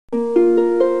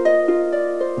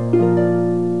Hi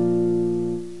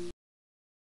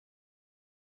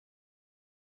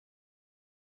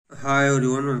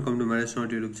everyone, welcome to my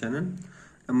YouTube channel.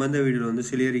 நம்ம இந்த வீடியோல வந்து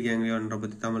Cilliary Ganglion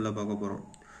பத்தி தமிழ்ல பார்க்க போறோம்.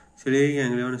 Cilliary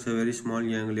Ganglion is a very small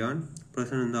ganglion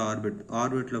present in the orbit.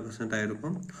 Orbitல present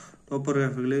ஆயிருக்கும்.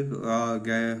 Topographically,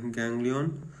 ganglion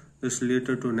is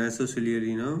related to nasal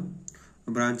ciliary nerve,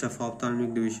 a branch of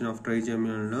ophthalmic division of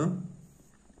trigeminal nerve.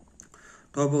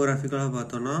 Topographically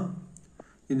பார்த்தோம்னா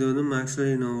இது வந்து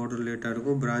maxillary nerve related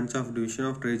இருக்கும், branch of division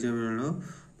of trigeminal nerve.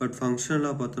 But functionally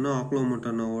பார்த்தோம்னா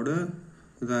oculomotor nerve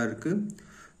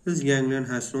This ganglion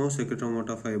has no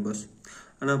secretomotor fibers.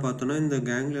 ஆனா பார்த்தோம்னா இந்த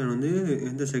ganglion வந்து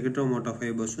எந்த secretomotor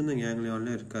fibers இந்த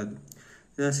ganglionல இருக்காது.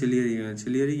 இதுதான்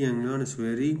Cilliary ganglion is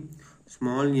very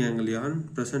small ganglion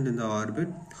present in the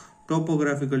orbit.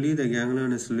 Topographically the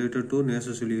ganglion is related to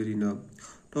nasociliary nerve.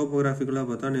 Topographically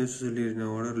பார்த்தா nasociliary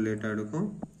nerve related இருக்கும்,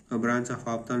 a branch of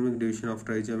ophthalmic division of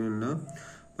trigeminal nerve.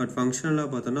 But functionally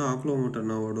பார்த்தோம்னா oculomotor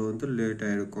nerve வந்து related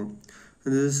ஆயிருக்கும்.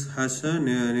 This has a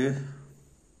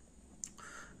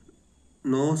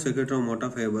no secretomotor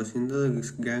fibers. இந்த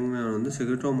ganglion வந்து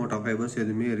secretomotor fibers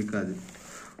எதுவுமே இருக்காது.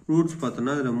 Roots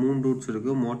பார்த்தோம்னா இதுல 3 roots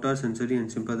இருக்கு, motor, sensory and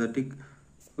sympathetic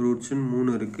roots ன்னு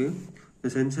 3 இருக்கு. The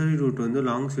sensory root வந்து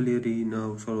long ciliary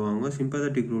nerve சொல்லுவாங்க.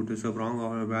 Sympathetic root is a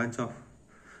branch of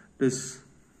this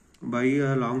by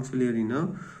a long ciliary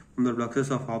nerve from the plexus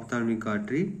of ophthalmic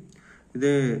artery.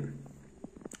 இதே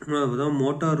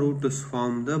motor root is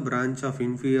from the branch of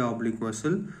inferior oblique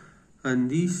muscle, and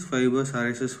these fibers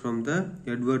arises from the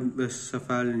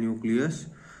Edward-Westphal nucleus,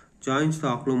 joins the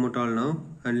oculomotor nerve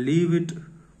and leave it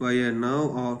by a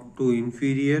nerve to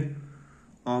inferior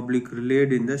oblique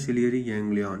relayed in the ciliary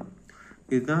ganglion.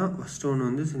 இதுதான் first one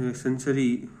வந்து sensory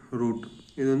root.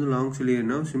 இது வந்து long ciliary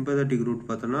nerve. Sympathetic root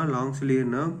பார்த்தோம்னா long ciliary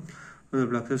nerve from the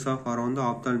plexus of around the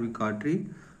ophthalmic artery.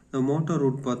 The motor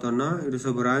root பார்த்தோம்னா it is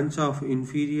a branch of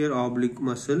inferior oblique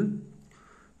muscle,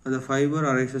 and the fiber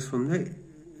arises from the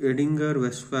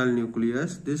Edinger-Westphal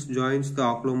nucleus. This joins the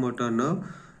oculomotor nerve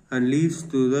and leads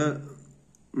to the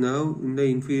nerve in the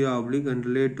inferior oblique and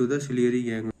relate to the ciliary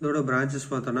ganglion. The branches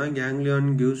பார்த்தோம்னா ganglion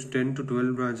gives 10 to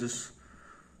 12 branches,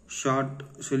 short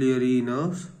ciliary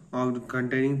nerves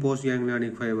containing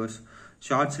postganglionic fibers.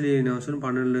 Short ciliary nerves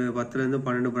 10 ல இருந்து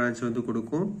 12 branch வந்து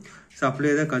கொடுக்கும்.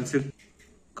 Supply the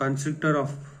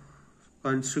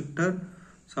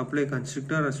supply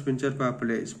constrictor or sphincter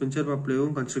papillae. Sphincter papillae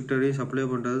constrictor supply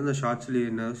பண்றது the short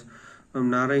ciliary nerves from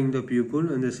narrowing the pupil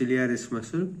and the ciliaris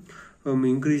muscle, from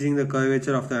increasing the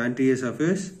curvature of the anterior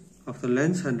surface of the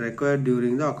lens and required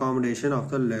during the accommodation of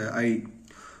the eye.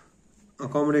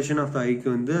 Accommodation of the eye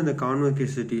வந்து அந்த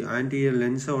convexity anterior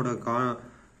lens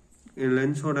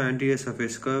ஓட anterior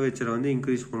surface curvature வந்து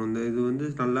increase பண்ணும். இது வந்து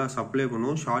நல்லா supply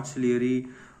பண்ணும். short ciliary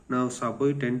nerves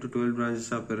போய் 10 to 12 branches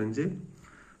பிரிஞ்சு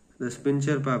the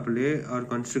sphincter papillae or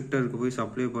constrictor போய்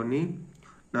supply பண்ணி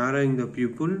narrowing the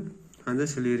pupil and the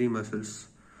ciliary muscles.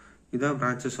 இதான்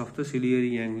branches of the ciliary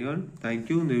ganglion. Thank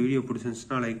you. இந்த வீடியோ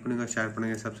பிடிச்சிருந்துச்சுன்னா லைக் பண்ணுங்க, ஷேர்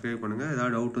பண்ணுங்க, சப்ஸ்கிரைப் பண்ணுங்க.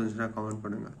 ஏதாவது டவுட் இருந்துச்சுன்னா கமெண்ட்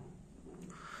பண்ணுங்க.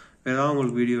 ஏதாவது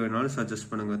உங்களுக்கு வீடியோ வேணாலும் சஜஸ்ட்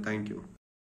பண்ணுங்க. Thank you.